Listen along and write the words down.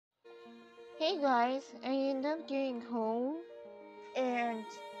Hey guys, I ended up getting home, and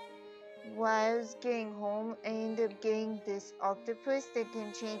while I was getting home, I ended up getting this octopus that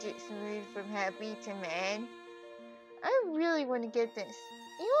can change its mood from happy to mad. I really want to get this.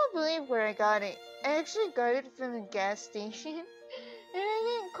 You won't believe where I got it. I actually got it from a gas station, and it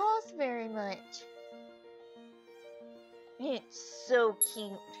didn't cost very much. It's so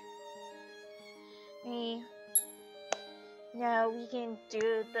cute. Now we can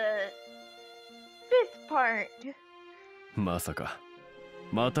do the 5th part. まさか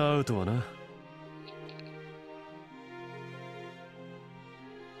また会うとはな。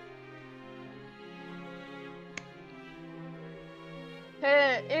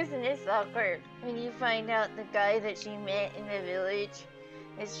Isn't it awkward when you find out the guy that she met in the village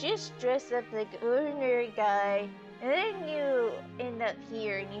is just dressed up like an ordinary guy, and then you end up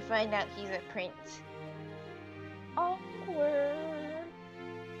here and you find out he's a prince? Awkward.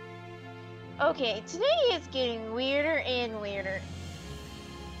 Okay, today is getting weirder and weirder.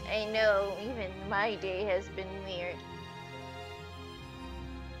 I know, even my day has been weird.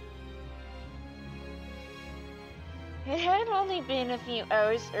 It had only been a few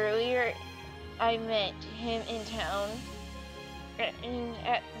hours earlier I met him in town, and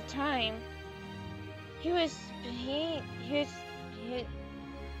at the time, he'd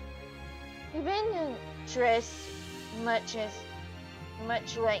been dressed much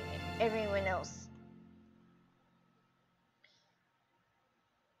like everyone else.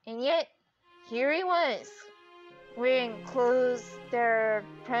 And yet, here he was, wearing clothes that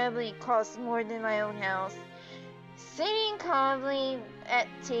probably cost more than my own house, sitting calmly at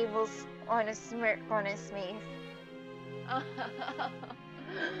tables on a smirk on his face.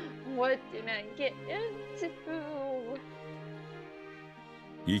 What did I get into?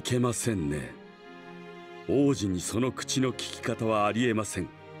 いけませんね。王子にその口の利き方はありえません。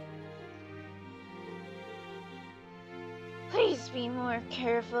Please be more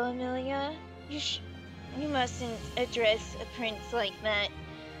careful, Amelia. You mustn't address a prince like that.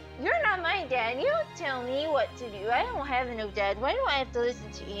 You're not my dad. You don't tell me what to do. I don't have no dad. Why do I have to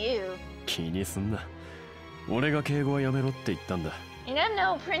listen to you? 気にすんな。俺が敬語はやめろって言ったんだ。And I'm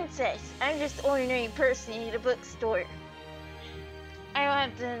no princess. I'm just an ordinary person in a bookstore. I don't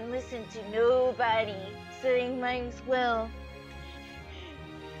have to listen to nobody. So you might as well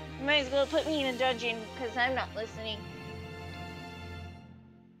put me in a dungeon because I'm not listening.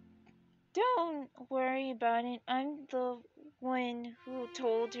 Don't worry about it. I'm the one who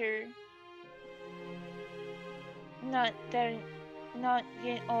told her not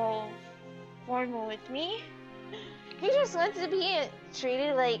get all formal with me. He just wants to be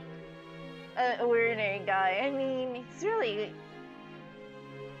treated like an ordinary guy. I mean, he's really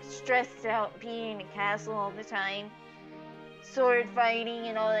stressed out being in a castle all the time, sword fighting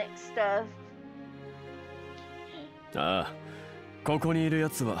and all that stuff. ああ、ここにいるや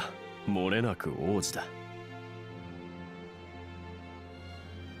つは漏れなく王子だ。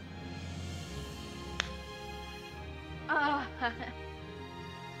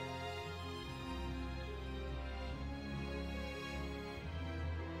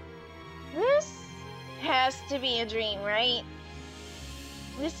This has to be a dream, right?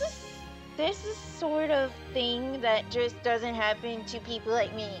 This is sort of thing that just doesn't happen to people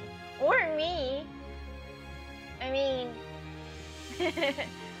like me. Or me. I mean,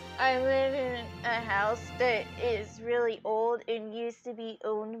 I live in a house that is really old and used to be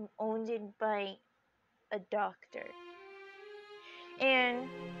owned by a doctor. And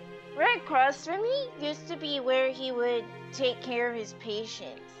right across from me used to be where he would take care of his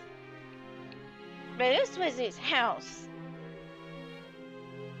patients. But this was his house.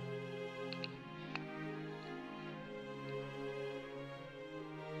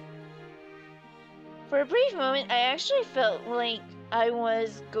 For a brief moment, I actually felt like I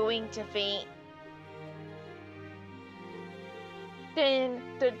was going to faint. Then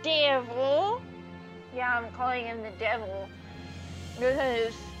the devil, yeah, I'm calling him the devil,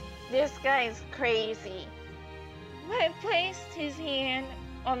 because this guy's crazy. I placed his hand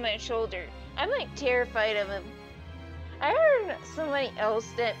on my shoulder. I'm like terrified of him. I heard somebody else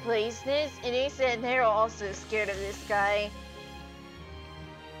that plays this, and they said they're also scared of this guy.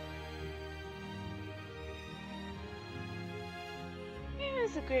 It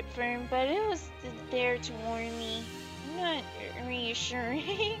was a grip firm, but it was there to warn me. Not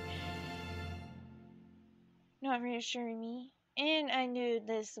reassuring. Not reassuring me. And I knew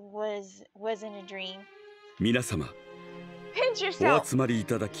this wasn't a dream. 皆様、Pinch お yourself. 集まりい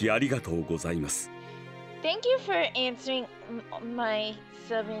ただきありがとうございます。Thank you for answering my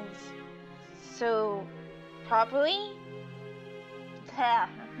summons so properly.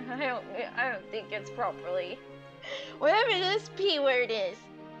 I don't think it's properly. Whatever this P word is.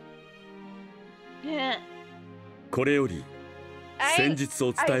 これより先日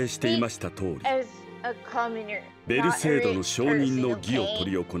お伝えしていました通り、 As a commoner, ベルセードの not a 承認の person, 儀を okay? 執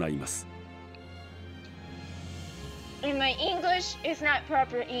り行います。 And my English is not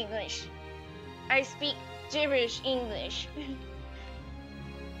proper English. I speak gibberish English.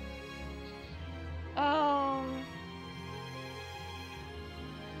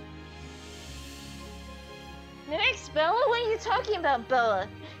 The next Bella? What are you talking about, Bella?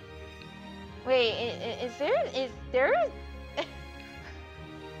 Wait, is there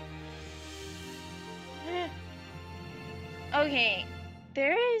Okay,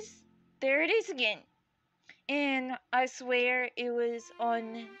 there it is again. And I swear it was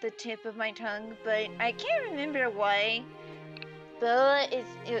on the tip of my tongue, but I can't remember why. Bella it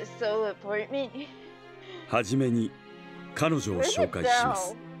was so important. はじめに彼女を Where's 紹 it 介しま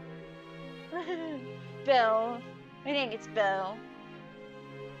す。 Belle? I think it's Belle.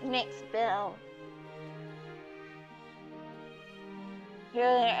 Next Belle.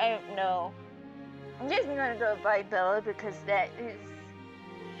 Really, I don't know. I'm just gonna go by Bella because that is.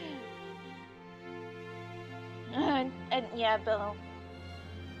 Yeah, Belle.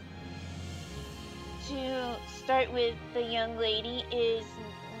 To start with, the young lady's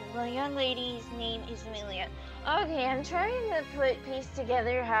name is Amelia. Okay, I'm trying to piece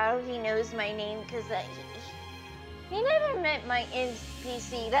together how he knows my name because he never met my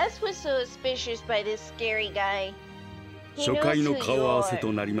NPC. That's what's so suspicious by this scary guy. He 初 knows 回の who 顔 you 合わせ are.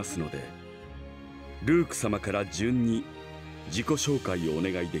 となりますので、ルーク様から順に自己紹介をお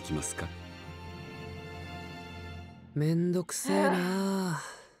願いできますか。めんどくせえな。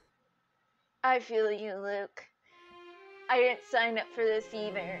I feel you, Luke. I didn't sign up for this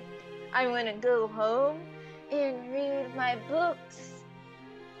either. I want to go home and read my books.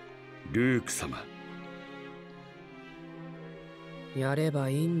 ルーク様。やれば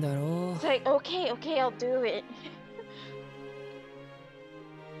いいんだろう。 It's like, okay, I'll do it.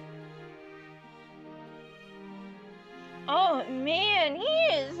 Oh man, he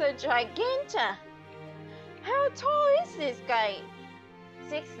is a giganta. How tall is this guy?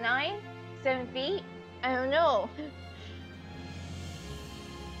 6'9"? 7 feet? I don't know.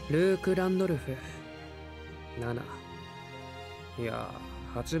 ルーク・ランドルフ7。いや、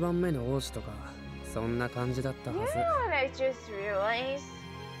8番目の王子とかそんな感じだったは You ず。 know what I just realized?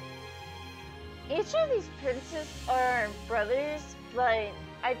 Each of these princes are brothers, but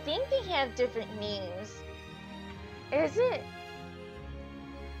I think they have different names. Is it?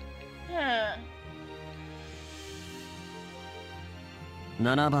 Huh.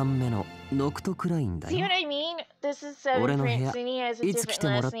 7番目のノクトクラインだ See よ what。I mean? This is 7俺の部 Prince 屋 and he has a いつ来 different て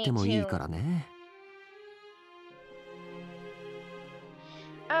もら last って name もいい too. からね。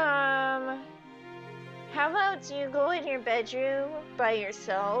How about you go in your bedroom by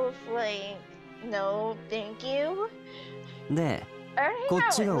yourself? Like, no, thank you. で、 I こ don't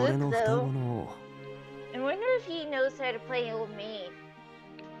っち hang が out 俺 with の Luke 双子 though. の I wonder if he knows how to play old maid.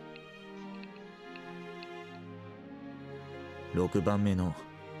 6番目の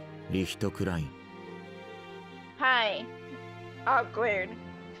リヒトクライン。 Hi. Awkward.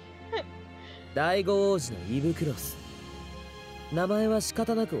 第五王子のイブクロス。名前は仕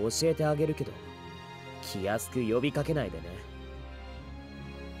方なく教えてあげるけど、気安く呼びかけないでね。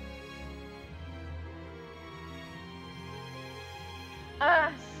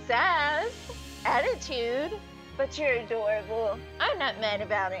Sass. Attitude. But you're adorable. I'm not mad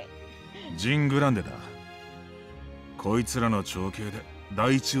about it. ジン・グランデだ。こいつらの長兄で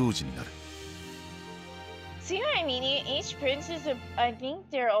第一王子になる。See what I mean? Each prince is I think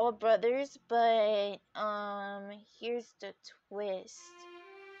they're all brothers, but here's the twist.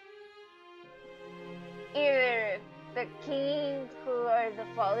 Either the king who are the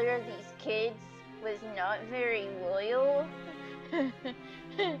father of these kids was not very loyal.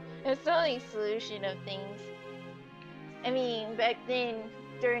 It's the only solution of things. I mean, back then,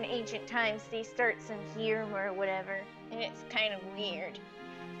 during ancient times, they start some humor or whatever, and it's kind of weird.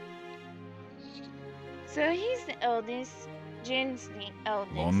 So he's the eldest, Jen's the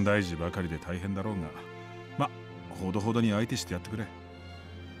問 eldest. 題児ばかりで大変だろうが、ま、ほどほどに相手してやってくれ。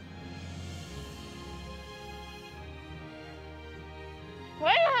Why do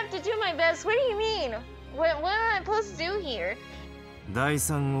I have to do my best? What do you mean? What am I supposed to do here? 第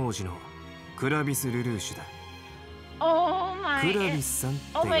三王子のクラビス・ルルーシュだ。 Oh クラ my... ビスさんって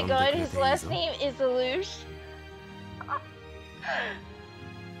Oh 呼ん my でく god, れてい his い last ぞ。 name is Alush.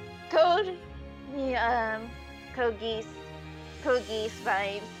 Code... Code Geese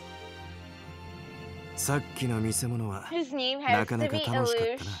vibes. さっきの見せ物は His name な has か to なか be 楽しかっ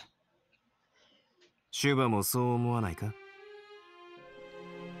た Alush. な。シュバもそう思わないか？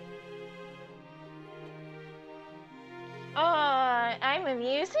 I'm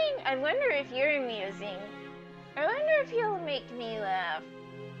amusing? I wonder if you're amusing. I wonder if you'll make me laugh.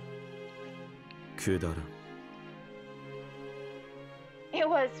 くだらん。 It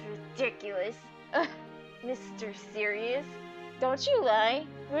was ridiculous. Ugh, Mr. Serious. Don't you lie.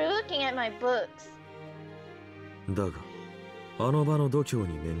 We're looking at my books. だが、あの場の度胸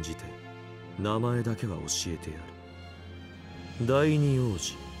に免じて、名前だけは教えてやる。第二王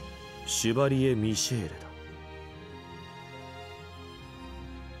子、シュバリエ・ミシェーレだ。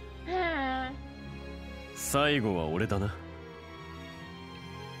 最後は俺だな。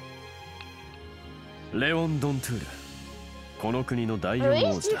レオン・ドントゥール。この国の第 At 四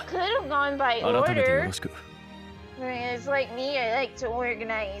王 least 子 you だ。 could have gone by 改めてよ order. ろしく。 Whereas, like me, I like to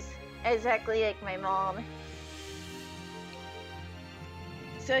organize exactly like my mom.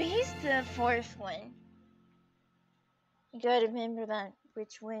 So he's the fourth one. You gotta remember that.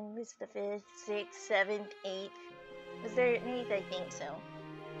 Which one was the fifth, sixth, seventh, eighth? Was there an eighth? I think so.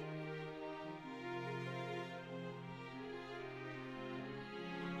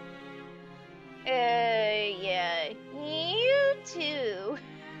 Yeah. You too.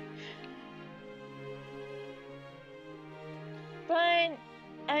 But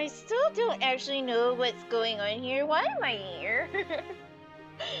I still don't actually know what's going on here. Why am I here?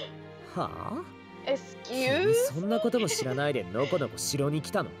 はあ？君 Excuse? そんなことも知らないでのこのこ城に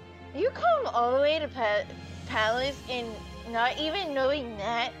来たの？ You come all the way to Palace and not even knowing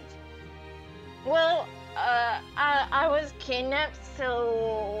that? Well, I was kidnapped,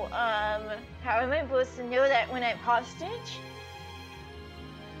 so, how am I supposed to know that when I'm hostage?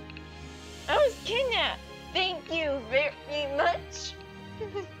 I was kidnapped! Thank you very much!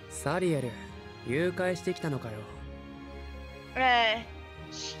 サリエル、誘拐してきたのかよ。Yeah?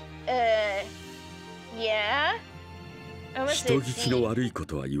 I was 人聞きの悪いこ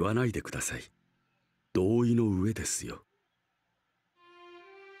とは言わないでください。同意の上ですよ。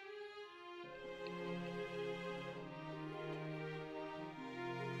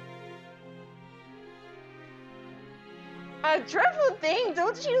 A dreadful thing,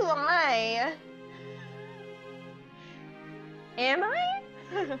 don't you lie! Am I?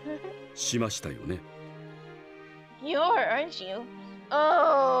 しましたよね。 You are, aren't you?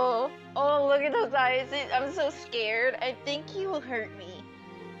 Oh, look at those eyes. I'm so scared. I think he will hurt me.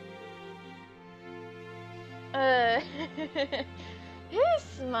 His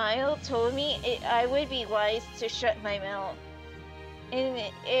smile told me I would be wise to shut my mouth.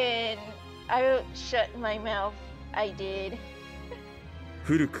 And I will shut my mouth. I did.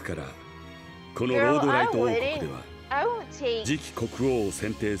 古くからこのロードライト王国では I won't take 次期国王を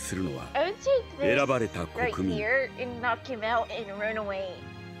選定するのは I would take 選ばれ this た right 国民。 here and knock him out and run away.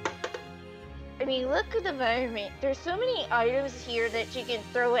 I mean, look at the environment. There's so many items here that you can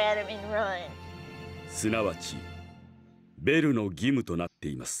throw at him and run. すなわちベルの義務となって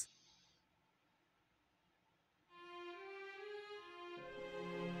います。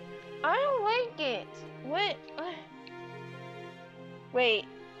 I don't like it. What? Wait.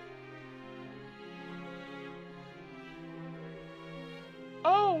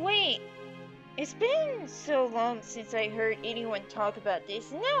 Oh, wait. It's been so long since I heard anyone talk about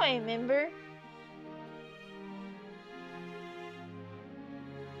this. Now I remember.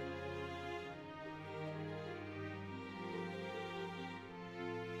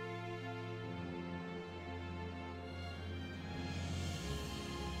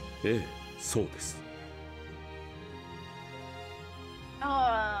そうです。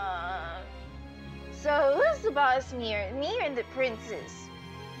 So who's the boss here? Me or the princess?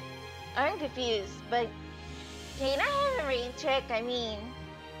 I'm confused, but can I have a rain check? I mean,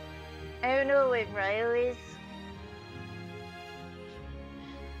 I don't know what Ryo is.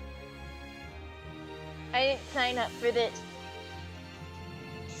 I didn't sign up for this.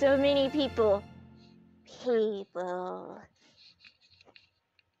 So many people.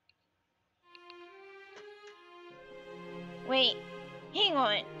 Wait, hang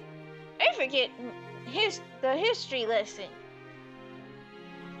on. I forget the history lesson.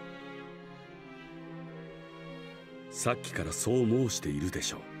 さっきからそう申しているで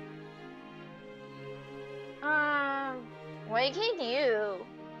しょう。 Why can't you?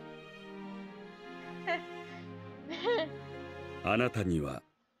 あなたには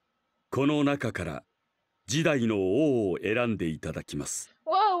この中から時代の王を選んでいただきます。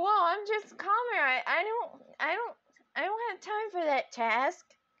 Whoa, I'm just calmer. I don't have time for that task.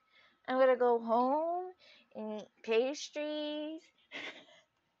 I'm gonna go home and eat pastries.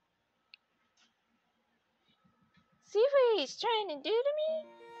 See what he's trying to do to me?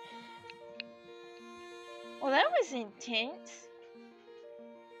 Well, that was intense.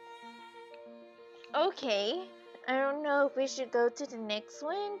 Okay. I don't know if we should go to the next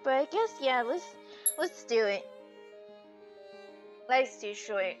one, but I guess yeah, let's do it. Life's too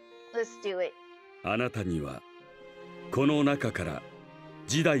short. Let's do it. あなたにはこの中から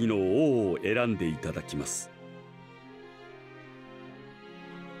時代の王を選んでいただきます。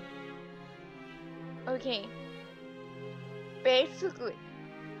 Okay. Basically,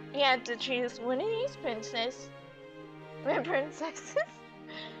 you have to choose one of these princesses.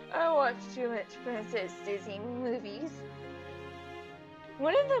 I watch too much Princess Disney movies.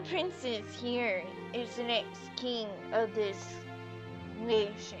 One of the princes here is the next king of this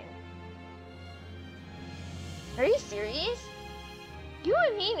nation. Are you serious? You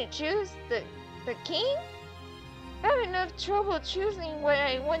want me to choose the king? I have enough trouble choosing what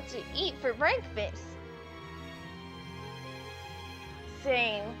I want to eat for breakfast.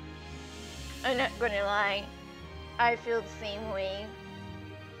 Same. I'm not gonna lie. I feel the same way.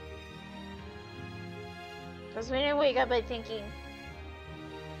 Because when I wake up, I'm thinking,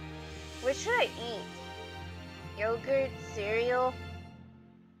 what should I eat? Yogurt, cereal,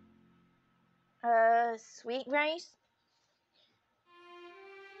 sweet rice?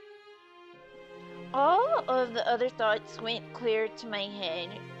 All of the other thoughts went clear to my head.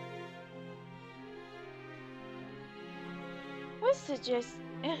 What's the just...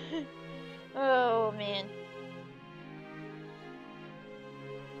 Oh, man.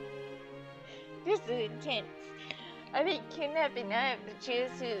 This is intense. I've been kidnapped and I have to choose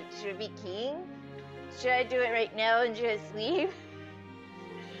who should be king. Should I do it right now and just leave?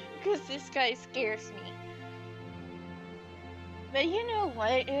 Because this guy scares me. But you know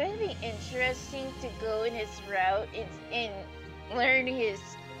what? It would be interesting to go in his route and learn his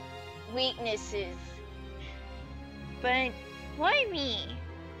weaknesses. But why me?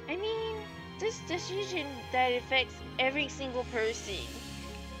 I mean, this decision that affects every single person.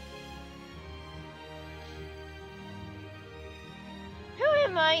 Who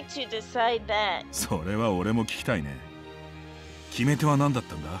am I to decide that? それは俺も聞きたいね。決め手は何だっ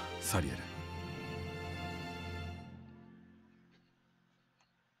たんだ、サリエル。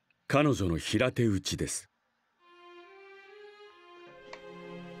彼女の平手打ちです。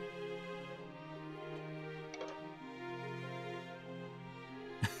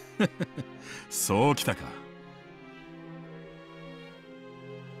そうきたか。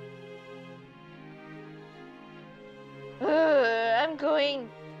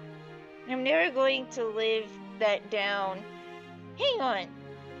I'm never going to live that down. Hang on.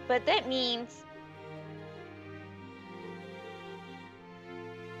 But that means...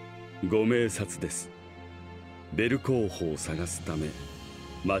 ご明察です。ベル候補を探すため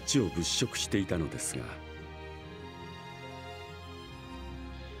町を物色していたのですが。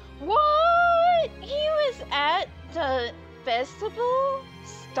What? He was at the festival?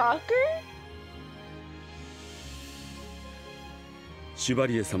 Stalker? シュバ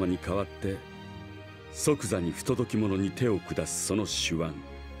リエ様に代わって即座に不届き者に手を下すその手腕、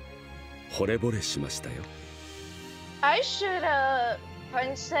惚れ惚れしましたよ。I should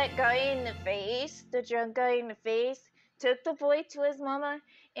punch that guy in the face, the drunk guy in the face, took the boy to his mama,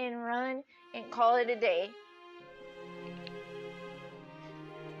 and run and call it a day.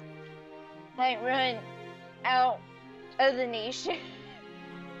 Like run out of the nation.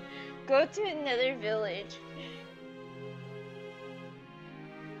 Go to another village.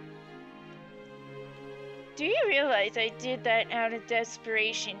 Do you realize I did that out of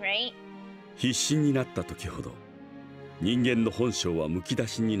desperation, right? 必死になった時ほど人間の本性はむき出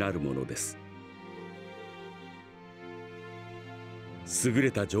しになるものです。優れ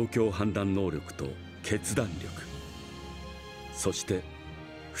た状況判断能力と決断力、そして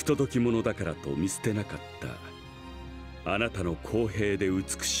不届き者だからと見捨てなかったあなたの公平で美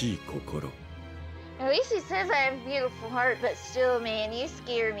しい心。 At least he says I have a beautiful heart, but still, man, you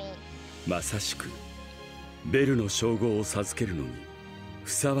scare me. まさしくベルの称号を授けるのに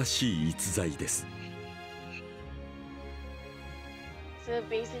ふさわしい逸材です。 So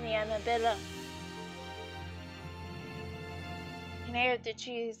basically, I'm a Belle. And I have to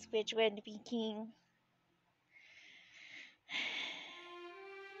choose which one to be king.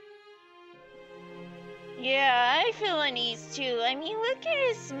 Yeah, I feel unease too. I mean, look at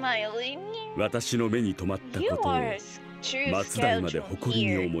his smile. I mean, 私の目に留まったことを you are a true 松代まで scoundrel 誇り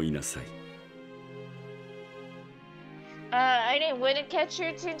に here. 思いなさい。 I didn't want to catch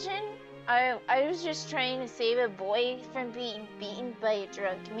your attention. I was just trying to save a boy from being beaten by a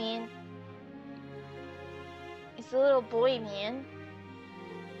drunk man. It's a little boy, man.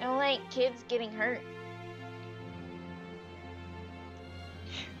 I don't like kids getting hurt.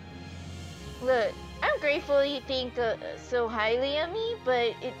 Look, I'm grateful you think so highly of me,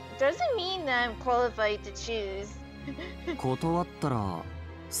 but it doesn't mean that I'm qualified to choose. 断ったら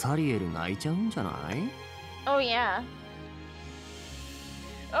サリエル泣いちゃうんじゃない？ Oh yeah.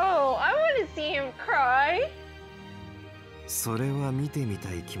 Oh, I want to see him cry. それは見てみ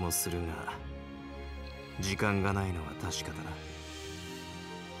たい気もするが、時間がないのは確かだな。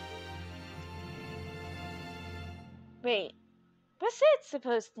Wait, what's that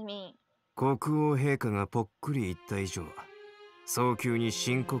supposed to mean? 国王陛下がぽっくり言った以上、早急に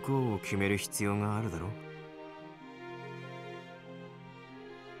新国王を決める必要があるだろう。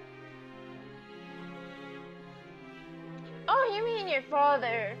Oh, you mean your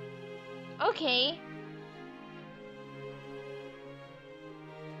father? Okay.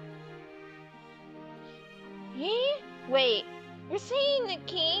 Wait, you're saying the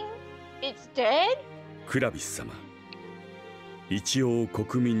king is dead? クラビス様、一応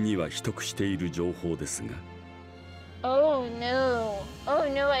国民には秘匿している情報ですが。Oh no. Oh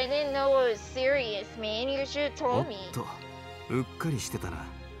no, I didn't know it was serious, man. You should have お told っ me. と、うっかりしてたな。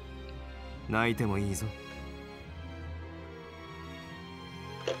泣いてもいいぞ。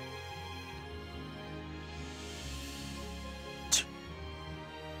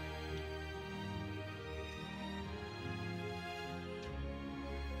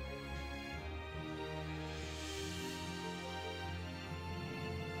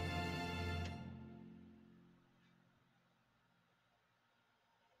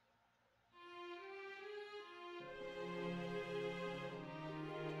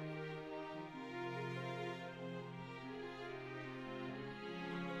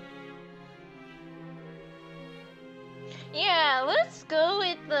Yeah, let's go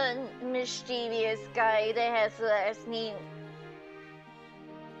with the mischievous guy that has the last name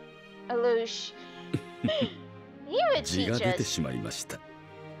Alush. He would 字が teach 出て us. しまいました。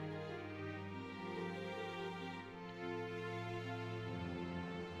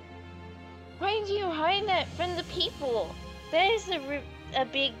 Why do you hide that from the people? That is a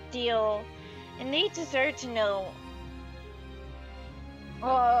big deal, and they deserve to know.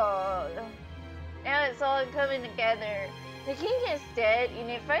 Oh, now it's all coming together. The king is dead, and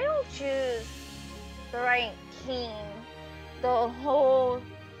if I don't choose the right king, the whole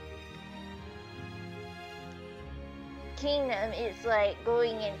kingdom is like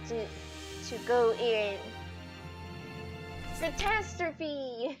going into to go in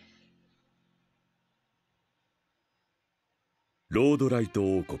catastrophe. ロードライ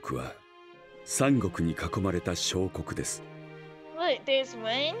ト王国は三国に囲まれた小国です。 Look, there's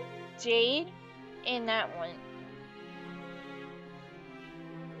one, Jade, and that one.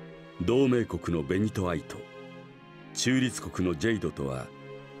 同盟国のベニトアイと中立国のジェイドとは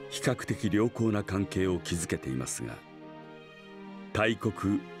比較的良好な関係を築けていますが、大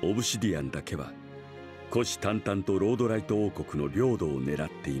国オブシディアンだけは虎視眈々とロードライト王国の領土を狙っ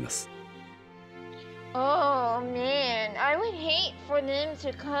ています。 Oh man, I would hate for them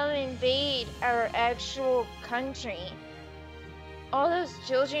to come invade our actual country. All those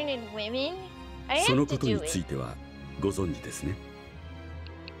children and women, I そ have の to ことに do つい it. てはご存知ですね。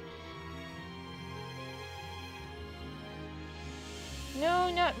 No,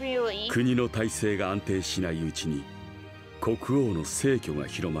 not really. 国の体制が安定しないうちに国王の逝去が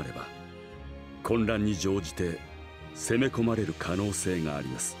広まれば混乱に乗じて攻め込まれる可能性があり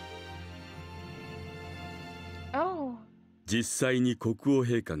ます。 Oh, 実際に国王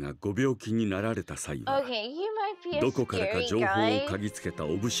陛下がご病気になられた際は okay, you might be a どこからか scary 情報を guy, 嗅ぎつけた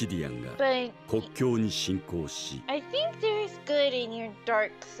オブシディアンが but 国境に侵攻し I think there's good in your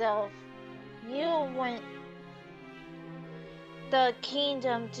dark self. You want the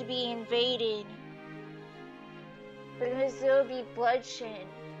kingdom to be invaded because there'll be bloodshed,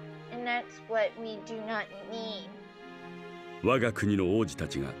 and that's what we do not need. 我が国の王子た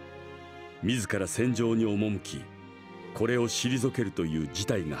ちが自ら戦場に赴きこれを退けるという事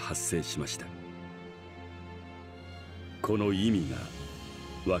態が発生しました。この意味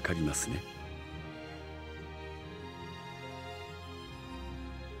がわかりますね。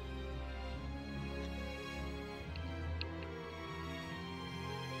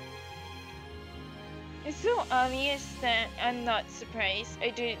 It's so obvious that I'm not surprised.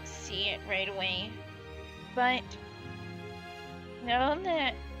 I didn't see it right away. But now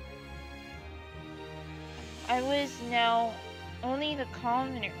that I was now only the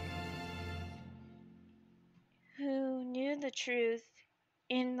commoner who knew the truth,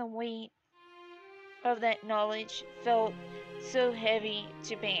 and the weight of that knowledge felt so heavy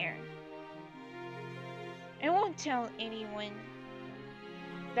to bear. I won't tell anyone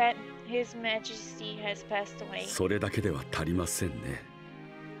that His Majesty has passed away. それだけでは足りませんね。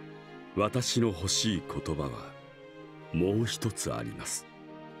私の欲しい言葉はもう一つあります。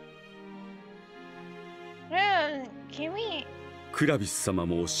Can we? クラビス様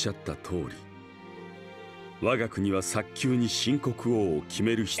もおっしゃった通り、我が国は早急に新国王を決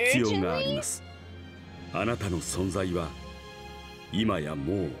める必要があります。あなたの存在は今や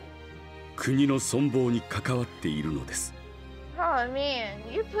もう国の存亡に関わっているのです。Oh man,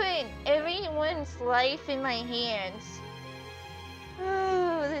 you put everyone's life in my hands.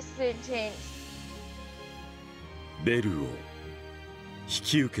 Oh, this is intense. ベルを引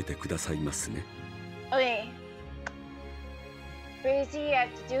き受けてくださいますね。Okay. Brazy, you have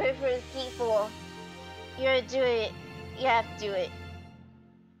to do it for the people. You gotta do it. You have to do it.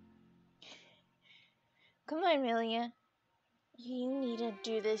 Come on, Milia. You need to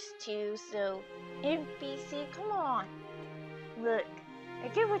do this too, so... NPC, come on. Look, I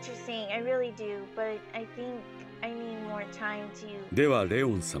get what you're saying, I really do, but I think I need more time to... ではレオ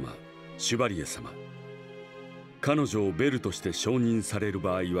ン様、シュバリエ様、彼女をベルとして承認される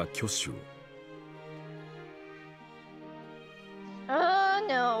場合は挙手を。Oh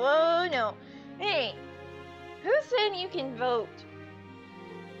no, oh no. Hey, who said you can vote?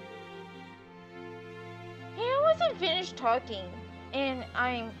 Hey, I wasn't finished talking, and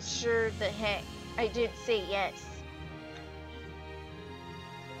I'm sure the heck I didn't say yes.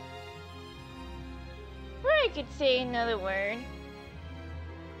 Or I could say another word.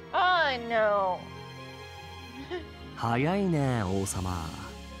 Oh no. 早いね、王様。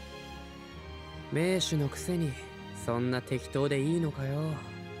名手のくせにそんな適当でいいのかよ。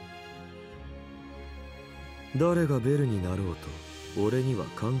誰がベルになろうと俺には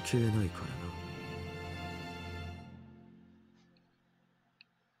関係ないからな。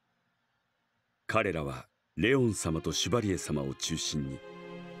彼らはレオン様とシュバリエ様を中心に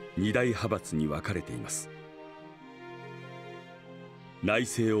二大派閥に分かれています。内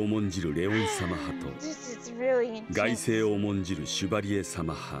政を重んじるレオン様派と外政を重んじるシュバリエ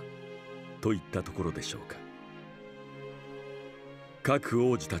様派といったところでしょうか。各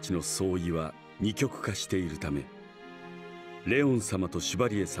王子たちの総意は二極化しているため、レオン様とシュバ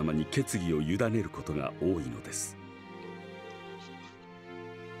リエ様に決議を委ねることが多いのです。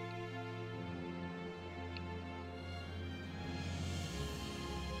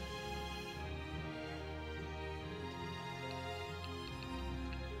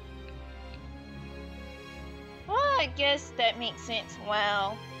I guess that makes sense.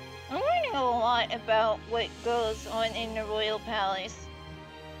 Wow. I'm learning a lot about what goes on in the royal palace.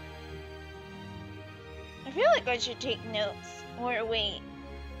 I feel like I should take notes. Or wait.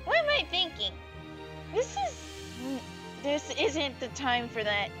 What am I thinking? This isn't the time for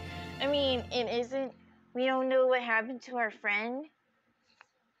that. I mean, it isn't. We don't know what happened to our friend.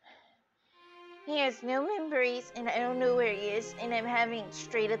 He has no memories and I don't know where he is, and I'm having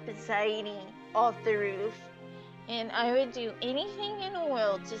straight up anxiety off the roof. And I would do anything in the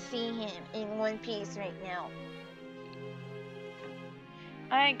world to see him in one piece right now.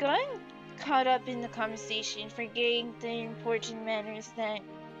 I got caught up in the conversation, forgetting the important matters that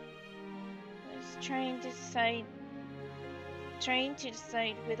I was trying to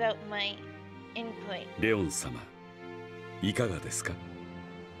decide without my input. レオン様、いかがですか？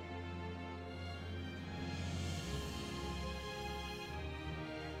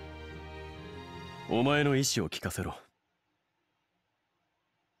お前の意思を聞かせろ。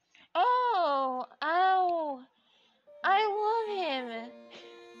Oh, ow. I love him.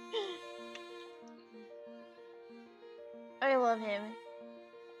 I love him.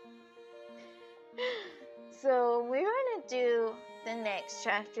 So we're gonna do the next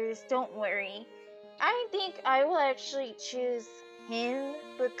chapters, don't worry. I think I will actually choose him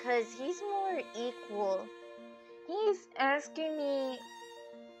because he's more equal. He's asking me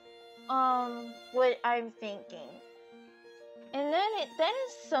what I'm thinking. And then that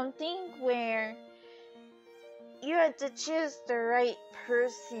is something where you have to choose the right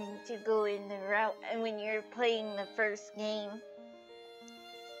person to go in the route and when you're playing the first game. And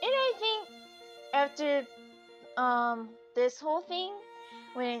I think after this whole thing,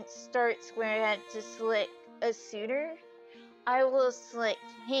 when it starts where I have to select a suitor, I will select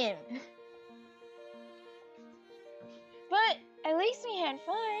him. But at least we had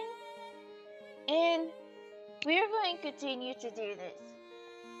fun. And we're going to continue to do this.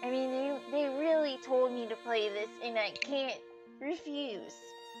 I mean, they really told me to play this, and I can't refuse.